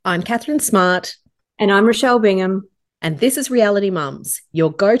I'm Catherine Smart, And I'm Rochelle Bingham. and this is Reality Mums,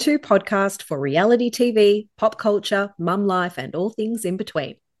 your go to podcast for reality TV, pop culture, mum life, and all things in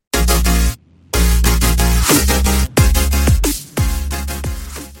between.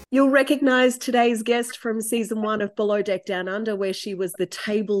 You'll recognise today's guest from season 1 of Below Deck Down Under, where she was the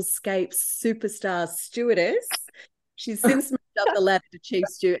tablescape superstar stewardess. She's since moved up the ladder to chief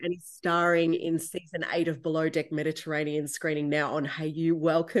stew and is starring in season 8 of Below Deck Mediterranean, screening now on Hey You.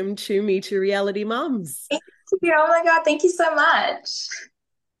 Welcome to me to Reality Mums. Thank you. Oh my God, thank you so much.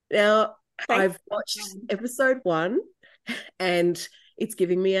 Now, Thanks. I've watched episode 1 and it's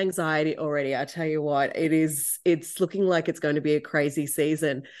giving me anxiety already. I tell you what, it's looking like it's going to be a crazy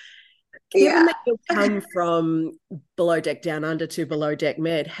season. Given Yeah. that you've come from Below Deck Down Under to Below Deck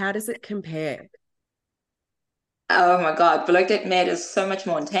Med, how does it compare? Oh my God, Below Deck Med is so much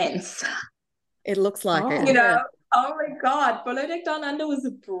more intense. It looks like it. You Oh, know, oh my God, Below Deck Down Under was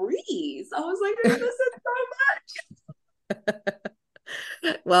a breeze. I was like, this is so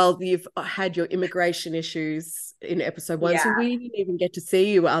Well, you've had your immigration issues in episode much. 1, so Yeah, we didn't even get to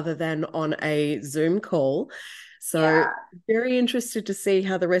see you other than on a Zoom call. So yeah. very interested to see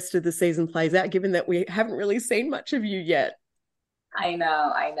how the rest of the season plays out, given that we haven't really seen much of you yet. I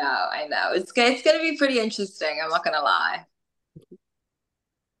know. It's gonna be pretty interesting. I'm not gonna lie.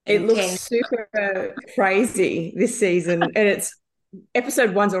 it looks Intense. super crazy this season, and it's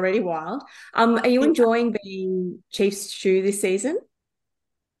episode one's already wild. Are you enjoying being Chief Stew this season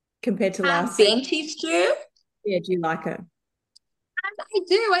compared to last season? Being Chief Stew, Yeah, do you like it? I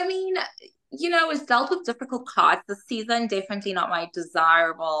do. I mean, it's dealt with difficult cards this season. Definitely not my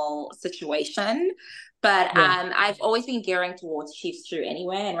desirable situation. But Yeah. I've always been gearing towards Chief Stew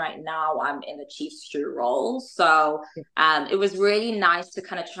anyway, and right now I'm in the Chief Stew role. So it was really nice to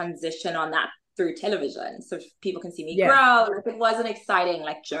kind of transition on that through television, so people can see me Yeah. grow. Like, it was an exciting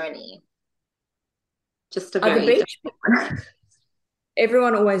journey, just a Are the very beach? different one.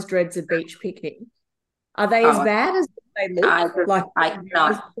 Everyone always dreads a beach picnic. Are they as Oh, bad as they I look? just Like, I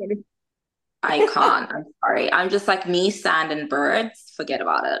cannot. I can't. I'm sorry. I'm just like me, sand and birds. Forget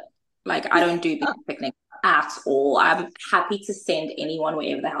about it. Like I don't do beach picnics at all. I'm happy to send anyone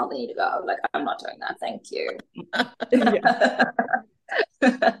wherever the hell they need to go. Like I'm not doing that. Thank you. yeah.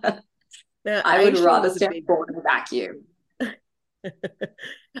 Now, I would rather stand forward in a vacuum.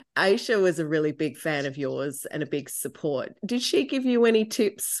 Aisha was a really big fan of yours and a big support. Did she give you any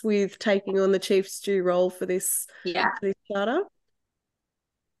tips with taking on the chief stew role Yeah. for this startup?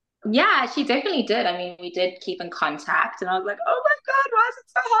 Yeah, she definitely did. I mean, we did keep in contact, and I was like, "Oh my God, why is it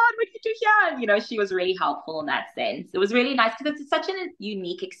so hard? What did you do here?" And, she was really helpful in that sense. It was really nice because it's such a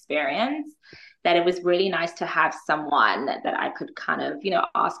unique experience that it was really nice to have someone that I could kind of,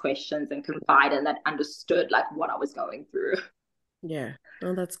 ask questions and confide in that understood like what I was going through. Yeah.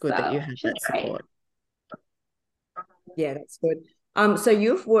 Well, that's good that you So had she's that great. support. Yeah, that's good. So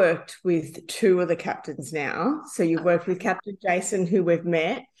you've worked with two of the captains now. So you've worked with Captain Jason, who we've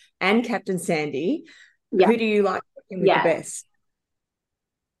met, and Captain Sandy. Yeah, Who do you like working with the yeah. best?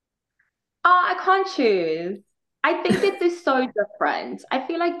 Oh, I can't choose. I think that they're so different. I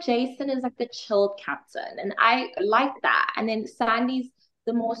feel like Jason is like the chilled captain, and I like that. And then Sandy's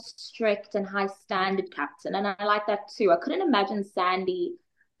the more strict and high standard captain, and I like that too. I couldn't imagine Sandy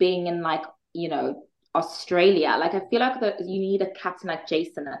being in Australia. Like I feel like you need a captain like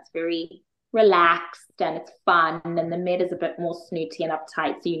Jason that's very relaxed and it's fun, and the Med is a bit more snooty and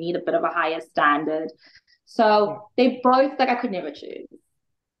uptight, so you need a bit of a higher standard. Yeah. So they both like I could never choose.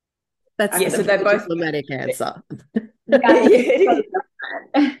 That's I Yeah, could so a have they're very both. diplomatic answer. Yeah, Yeah, they're just it so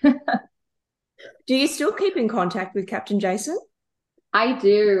is. different. Do you still keep in contact with Captain Jason? I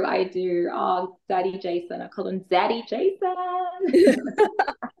do. Oh, Daddy Jason. I call him Daddy Jason.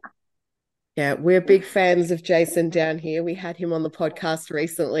 Yeah, we're big fans of Jason down here. We had him on the podcast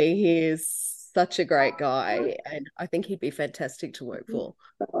recently. He is such a great guy, and I think he'd be fantastic to work for.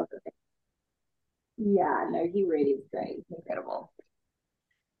 Yeah, no, he really is great. He's incredible.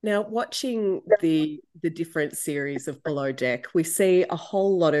 Now, watching the different series of Below Deck, we see a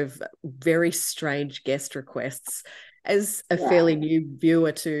whole lot of very strange guest requests. As a Yeah. fairly new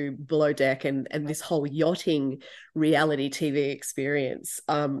viewer to Below Deck and this whole yachting reality TV experience,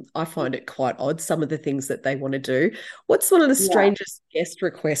 I find it quite odd, some of the things that they want to do. What's one of the Yeah. strangest guest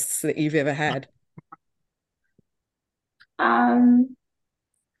requests that you've ever had? Um,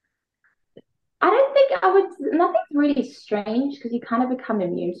 I don't think I would, nothing's really strange because you kind of become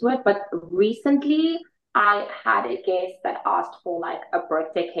immune to it. But recently, I had a guest that asked for like a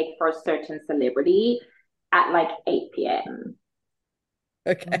birthday cake for a certain celebrity at like 8 p.m.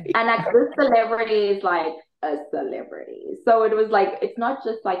 Okay. And like this celebrity is like a celebrity. So it was like, it's not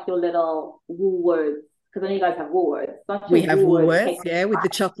just like your little Woolworths, because I know you guys have Woolworths. It's not We your have Woolworths Woolworths, cake yeah, with the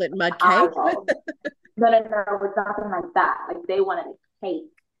chocolate mud eye cake. roll. No, it's nothing like that. Like they wanted a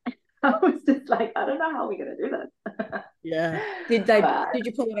cake. I was just like, I don't know how we're gonna do this. Yeah. But Did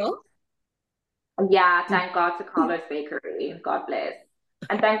you pull it off? yeah, Did, thank God to Carlos Bakery. God bless.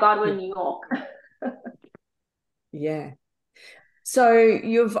 And thank God we're in New York. yeah. So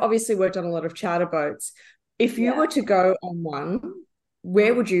you've obviously worked on a lot of charter boats. If you Yeah. were to go on one,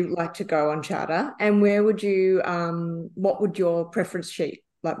 where would you like to go on charter? And where would you, what would your preference sheet,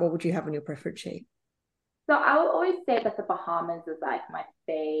 like what would you have on your preference sheet? So I will always say that the Bahamas is like my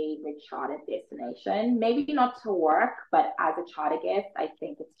favorite charter destination. Maybe not to work, but as a charter guest, I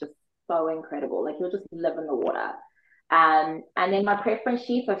think it's just so incredible. Like you'll just live in the water. And then my preference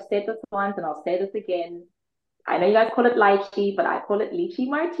sheets, I've said this once and I'll say this again. I know you guys call it lychee, but I call it lychee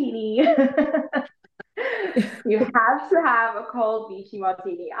martini. You have to have a cold lychee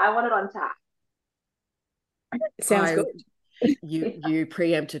martini. I want it on tap. Sounds I good. you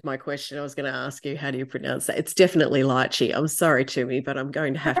preempted my question. I was going to ask you, how do you pronounce that? It's definitely lychee. I'm sorry, Tumi, but I'm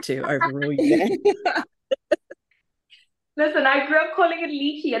going to have to overrule you there. Listen, I grew up calling it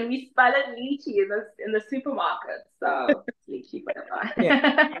lychee, and we spell it lychee in the supermarket. So lychee,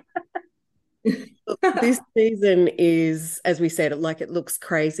 whatever. This season is, as we said, like it looks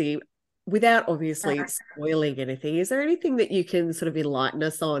crazy. Without obviously spoiling anything, is there anything that you can sort of enlighten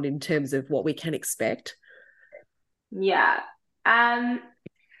us on in terms of what we can expect? Yeah. Um,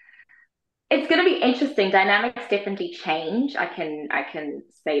 it's going to be interesting. Dynamics definitely change. I can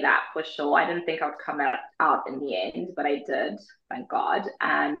say that for sure. I didn't think I would come out in the end, but I did, thank God.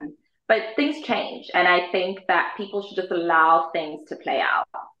 But things change, and I think that people should just allow things to play out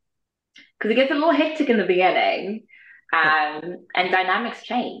because it gets a little hectic in the beginning, Yeah. and dynamics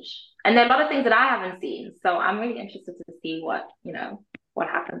change. And there are a lot of things that I haven't seen, so I'm really interested to see what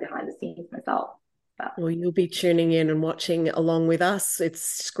happened behind the scenes myself. So, Well, you'll be tuning in and watching along with us. It's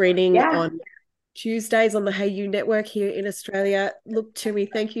screening yeah, on Tuesdays on the Hey You Network here in Australia. Look, Tumi,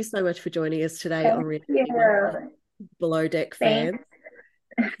 thank you so much for joining us today on thank Reality Mum, you. Below Deck Thanks.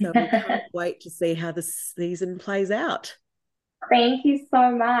 fans. So we can't wait to see how the season plays out. Thank you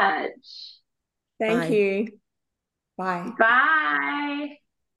so much. Thank Bye. you. Bye. Bye.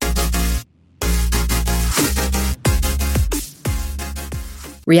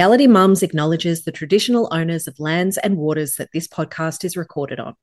 Reality Mums acknowledges the traditional owners of lands and waters that this podcast is recorded on.